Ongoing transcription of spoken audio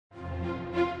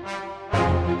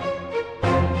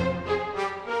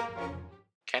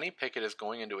Pickett is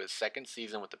going into his second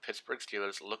season with the Pittsburgh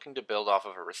Steelers, looking to build off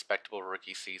of a respectable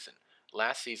rookie season.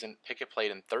 Last season, Pickett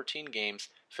played in 13 games,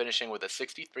 finishing with a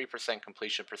 63%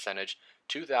 completion percentage,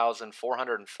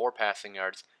 2,404 passing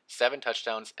yards, 7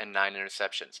 touchdowns, and 9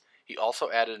 interceptions. He also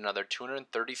added another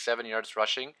 237 yards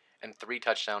rushing and 3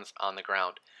 touchdowns on the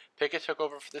ground. Pickett took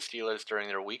over for the Steelers during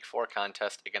their Week 4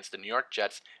 contest against the New York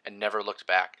Jets and never looked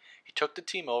back. He took the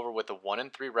team over with a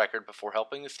 1-3 record before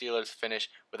helping the Steelers finish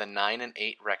with a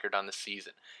 9-8 record on the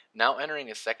season. Now entering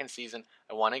his second season,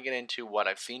 I want to get into what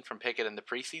I've seen from Pickett in the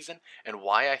preseason and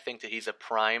why I think that he's a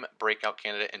prime breakout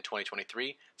candidate in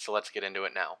 2023, so let's get into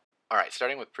it now. Alright,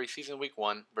 starting with preseason week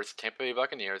 1 versus Tampa Bay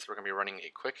Buccaneers, we're going to be running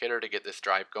a quick hitter to get this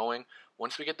drive going.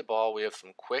 Once we get the ball, we have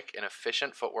some quick and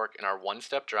efficient footwork in our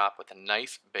one-step drop with a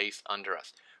nice base under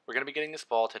us. We're going to be getting this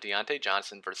ball to Deontay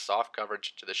Johnson for soft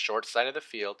coverage to the short side of the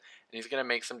field, and he's going to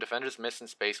make some defenders miss in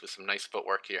space with some nice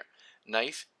footwork here.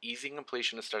 Nice, easy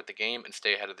completion to start the game and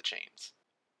stay ahead of the chains.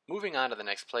 Moving on to the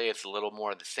next play, it's a little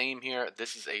more of the same here.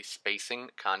 This is a spacing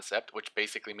concept, which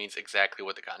basically means exactly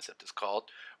what the concept is called.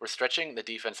 We're stretching the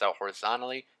defense out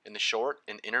horizontally in the short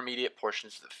and intermediate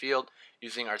portions of the field,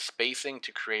 using our spacing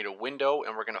to create a window,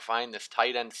 and we're going to find this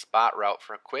tight end spot route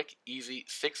for a quick, easy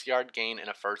 6-yard gain and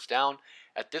a first down.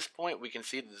 At this point, we can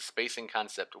see that the spacing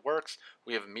concept works.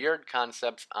 We have mirrored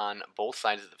concepts on both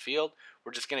sides of the field.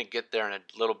 We're just going to get there in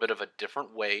a little bit of a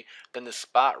different way than the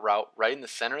spot route right in the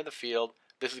center of the field.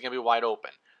 This is going to be wide open.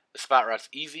 The spot route's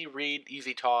easy read,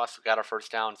 easy toss. We got our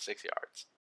first down, 6 yards.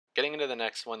 Getting into the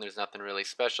next one, there's nothing really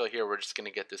special here. We're just going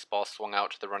to get this ball swung out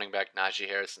to the running back, Najee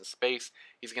Harris, in space.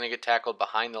 He's going to get tackled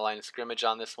behind the line of scrimmage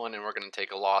on this one, and we're going to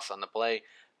take a loss on the play.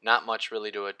 Not much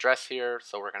really to address here,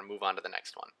 so we're going to move on to the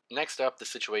next one. Next up, the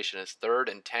situation is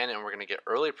 3rd and 10, and we're going to get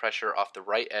early pressure off the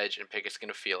right edge, and Pickett's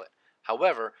going to feel it.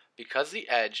 However, because the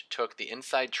edge took the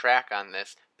inside track on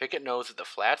this, Pickett knows that the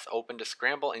flat's open to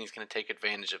scramble, and he's going to take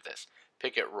advantage of this.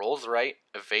 Pickett rolls right,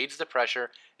 evades the pressure,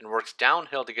 and works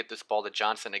downhill to get this ball to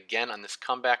Johnson again on this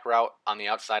comeback route on the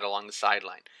outside along the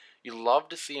sideline. You love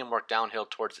to see him work downhill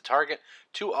towards the target.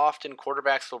 Too often,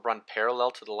 quarterbacks will run parallel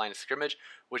to the line of scrimmage,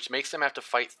 which makes them have to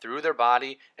fight through their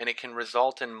body, and it can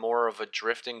result in more of a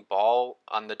drifting ball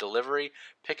on the delivery.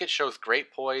 Pickett shows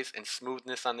great poise and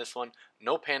smoothness on this one.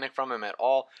 No panic from him at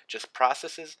all. Just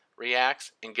processes,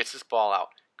 reacts, and gets his ball out.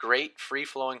 Great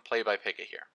free-flowing play by Pickett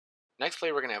here. Next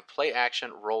play, we're going to have play action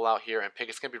rollout here, and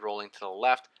Pickett's going to be rolling to the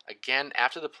left. Again,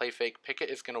 after the play fake, Pickett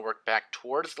is going to work back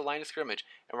towards the line of scrimmage,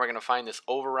 and we're going to find this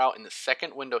over route in the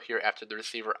second window here after the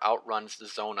receiver outruns the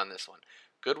zone on this one.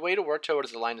 Good way to work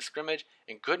towards the line of scrimmage,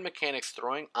 and good mechanics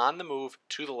throwing on the move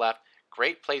to the left.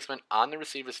 Great placement on the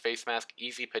receiver's face mask,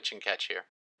 easy pitch and catch here.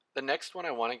 The next one,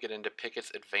 I want to get into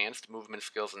Pickett's advanced movement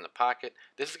skills in the pocket.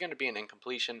 This is going to be an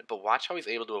incompletion, but watch how he's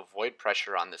able to avoid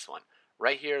pressure on this one.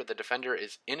 Right here, the defender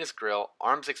is in his grill,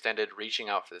 arms extended, reaching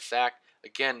out for the sack.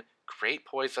 Again, great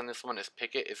poise on this one as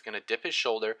Pickett is going to dip his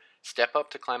shoulder, step up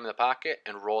to climb in the pocket,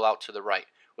 and roll out to the right.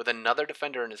 With another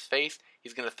defender in his face,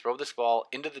 he's going to throw this ball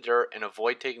into the dirt and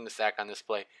avoid taking the sack on this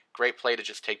play. Great play to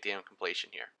just take the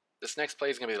incompletion here. This next play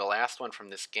is going to be the last one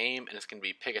from this game, and it's going to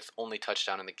be Pickett's only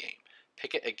touchdown in the game.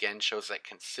 Pickett again shows that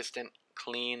consistent,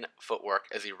 clean footwork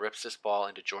as he rips this ball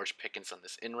into George Pickens on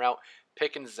this in route.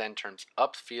 Pickens then turns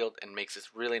upfield and makes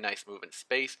this really nice move in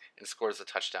space and scores a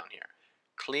touchdown here.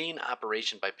 Clean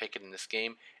operation by Pickett in this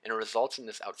game, and it results in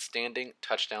this outstanding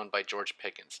touchdown by George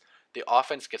Pickens. The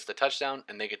offense gets the touchdown,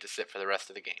 and they get to sit for the rest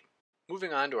of the game.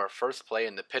 Moving on to our first play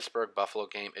in the Pittsburgh-Buffalo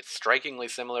game, it's strikingly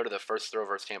similar to the first throw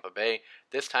versus Tampa Bay.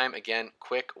 This time, again,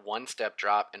 quick one-step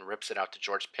drop and rips it out to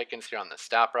George Pickens here on the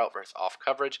stop route versus off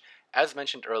coverage. As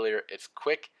mentioned earlier, it's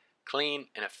quick, clean,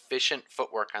 and efficient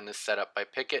footwork on this setup by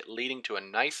Pickett, leading to a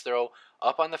nice throw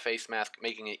up on the face mask,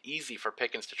 making it easy for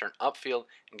Pickens to turn upfield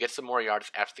and get some more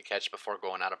yards after the catch before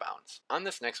going out of bounds. On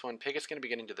this next one, Pickett's going to be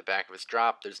getting to the back of his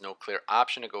drop. There's no clear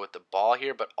option to go with the ball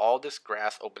here, but all this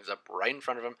grass opens up right in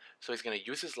front of him, so he's going to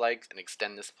use his legs and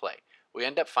extend this play. We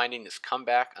end up finding this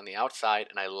comeback on the outside,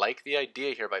 and I like the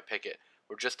idea here by Pickett.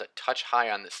 We're just a touch high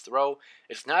on this throw.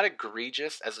 It's not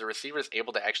egregious as the receiver is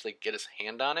able to actually get his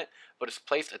hand on it, but it's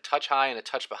placed a touch high and a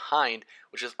touch behind,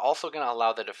 which is also going to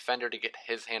allow the defender to get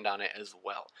his hand on it as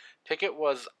well. Pickett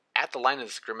was at the line of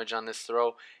scrimmage on this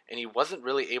throw, and he wasn't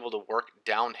really able to work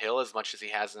downhill as much as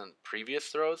he has in previous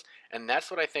throws, and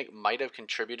that's what I think might have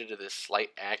contributed to this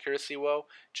slight accuracy woe.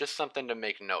 Just something to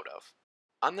make note of.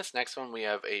 On this next one, we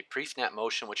have a pre-snap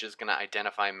motion, which is going to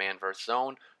identify man versus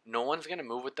zone. No one's going to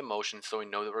move with the motion, so we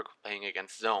know that we're playing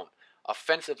against zone.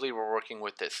 Offensively, we're working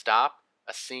with this stop,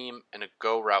 a seam, and a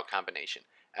go route combination.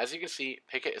 As you can see,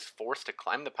 Pickett is forced to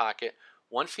climb the pocket,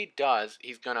 Once he does,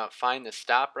 he's going to find the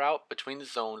stop route between the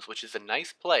zones, which is a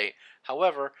nice play.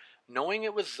 However, knowing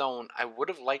it was zone, I would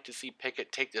have liked to see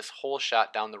Pickett take this whole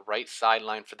shot down the right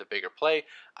sideline for the bigger play.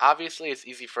 Obviously, it's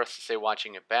easy for us to say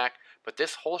watching it back, but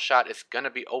this whole shot is going to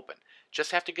be open.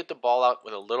 Just have to get the ball out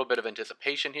with a little bit of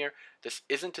anticipation here. This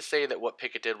isn't to say that what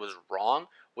Pickett did was wrong.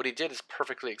 What he did is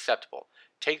perfectly acceptable.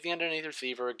 Take the underneath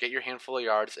receiver, get your handful of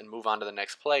yards, and move on to the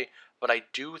next play. But I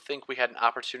do think we had an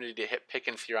opportunity to hit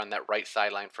Pickens here on that right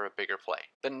sideline for a bigger play.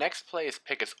 The next play is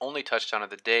Pickett's only touchdown of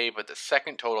the day, but the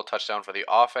second total touchdown for the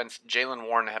offense. Jalen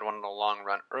Warren had one on a long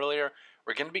run earlier.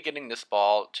 We're going to be getting this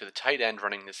ball to the tight end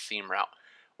running this seam route.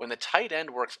 When the tight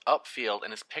end works upfield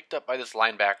and is picked up by this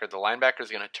linebacker, the linebacker is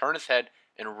going to turn his head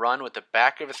and run with the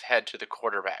back of his head to the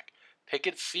quarterback.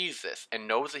 Pickett sees this and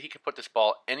knows that he can put this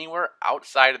ball anywhere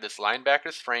outside of this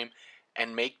linebacker's frame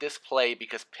and make this play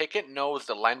because Pickett knows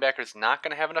the linebacker is not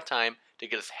going to have enough time to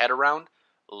get his head around,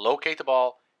 locate the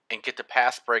ball, and get the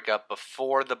pass breakup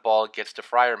before the ball gets to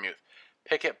Freiermuth.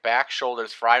 Pickett back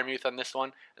shoulders Freiermuth on this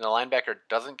one, and the linebacker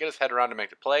doesn't get his head around to make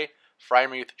the play.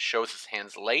 Freiermuth shows his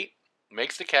hands late,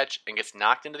 makes the catch, and gets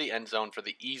knocked into the end zone for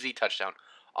the easy touchdown.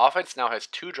 Offense now has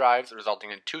 2 drives,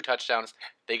 resulting in 2 touchdowns.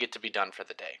 They get to be done for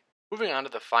the day. Moving on to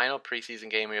the final preseason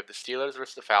game, we have the Steelers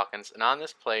versus the Falcons, and on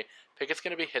this play, Pickett's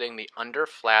going to be hitting the under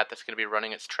flat that's going to be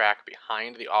running its track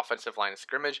behind the offensive line of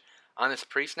scrimmage. On this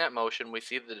pre-snap motion, we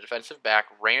see that the defensive back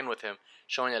ran with him,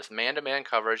 showing that it's man-to-man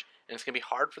coverage, and it's going to be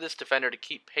hard for this defender to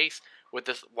keep pace with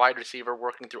this wide receiver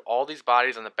working through all these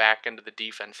bodies on the back end of the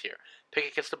defense here.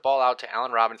 Pickett gets the ball out to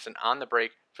Allen Robinson on the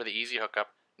break for the easy hookup.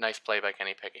 Nice play by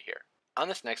Kenny Pickett here. On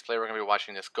this next play, we're going to be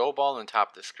watching this go ball on top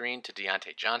of the screen to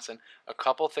Deontay Johnson. A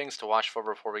couple things to watch for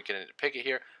before we get into Pickett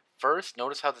here. First,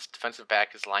 notice how this defensive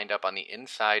back is lined up on the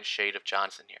inside shade of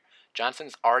Johnson here.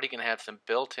 Johnson's already going to have some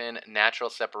built-in natural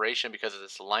separation because of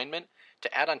this alignment.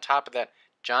 To add on top of that,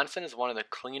 Johnson is one of the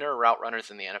cleaner route runners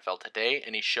in the NFL today,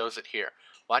 and he shows it here.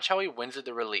 Watch how he wins at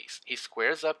the release. He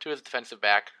squares up to his defensive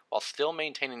back while still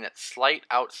maintaining that slight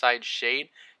outside shade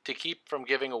to keep from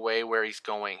giving away where he's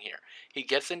going here. He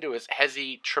gets into his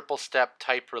hezzy triple step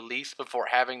type release before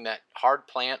having that hard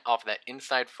plant off that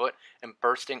inside foot and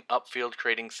bursting upfield,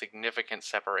 creating significant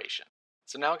separation.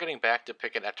 So now getting back to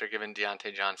Pickett after giving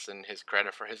Deontay Johnson his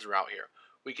credit for his route here.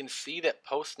 We can see that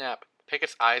post-snap,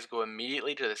 Pickett's eyes go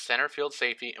immediately to the center field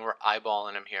safety and we're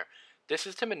eyeballing him here. This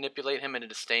is to manipulate him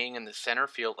into staying in the center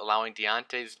field, allowing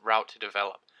Deontay's route to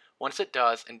develop. Once it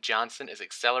does, and Johnson is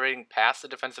accelerating past the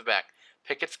defensive back,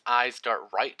 Pickett's eyes dart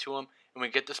right to him, and we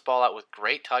get this ball out with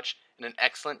great touch and an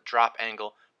excellent drop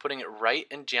angle, putting it right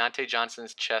in Deontay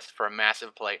Johnson's chest for a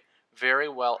massive play. Very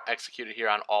well executed here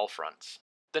on all fronts.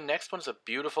 The next one's a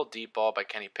beautiful deep ball by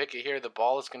Kenny Pickett here. The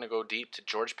ball is going to go deep to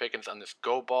George Pickens on this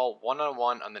go ball,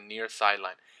 one-on-one on the near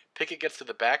sideline. Pickett gets to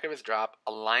the back of his drop,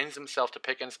 aligns himself to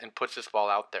Pickens, and puts this ball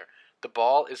out there. The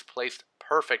ball is placed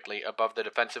perfectly above the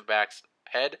defensive back's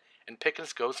head, and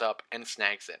Pickens goes up and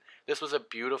snags it. This was a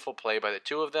beautiful play by the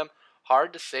two of them.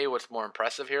 Hard to say what's more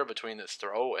impressive here between this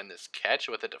throw and this catch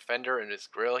with the defender and his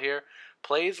grill here.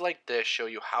 Plays like this show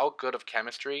you how good of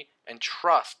chemistry and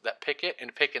trust that Pickett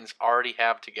and Pickens already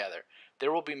have together.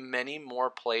 There will be many more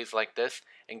plays like this,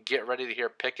 and get ready to hear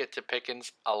Pickett to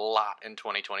Pickens a lot in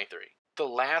 2023. The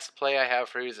last play I have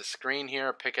for you is a screen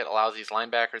here. Pickett allows these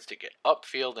linebackers to get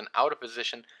upfield and out of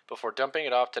position before dumping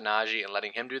it off to Najee and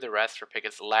letting him do the rest for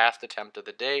Pickett's last attempt of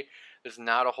the day. There's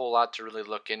not a whole lot to really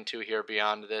look into here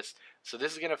beyond this. So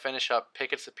this is going to finish up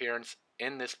Pickett's appearance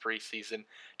in this preseason.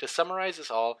 To summarize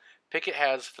this all, Pickett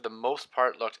has, for the most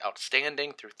part, looked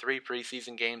outstanding through 3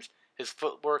 preseason games. His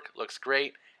footwork looks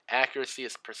great, accuracy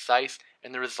is precise,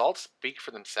 and the results speak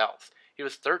for themselves. He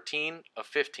was 13 of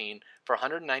 15 for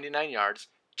 199 yards,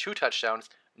 2 touchdowns,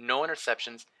 no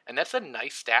interceptions, and that's a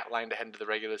nice stat line to head into the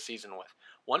regular season with.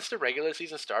 Once the regular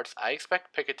season starts, I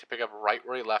expect Pickett to pick up right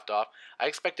where he left off. I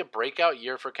expect a breakout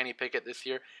year for Kenny Pickett this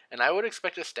year, and I would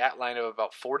expect a stat line of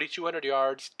about 4,200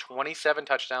 yards, 27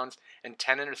 touchdowns, and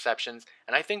 10 interceptions,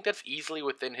 and I think that's easily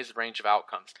within his range of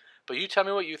outcomes. But you tell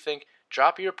me what you think.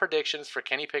 Drop your predictions for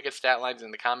Kenny Pickett's stat lines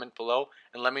in the comment below,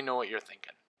 and let me know what you're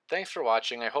thinking. Thanks for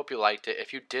watching. I hope you liked it.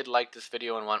 If you did like this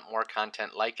video and want more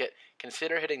content like it,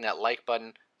 consider hitting that like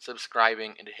button,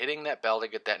 subscribing, and hitting that bell to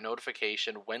get that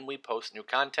notification when we post new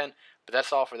content. But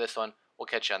that's all for this one. We'll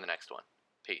catch you on the next one.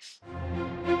 Peace.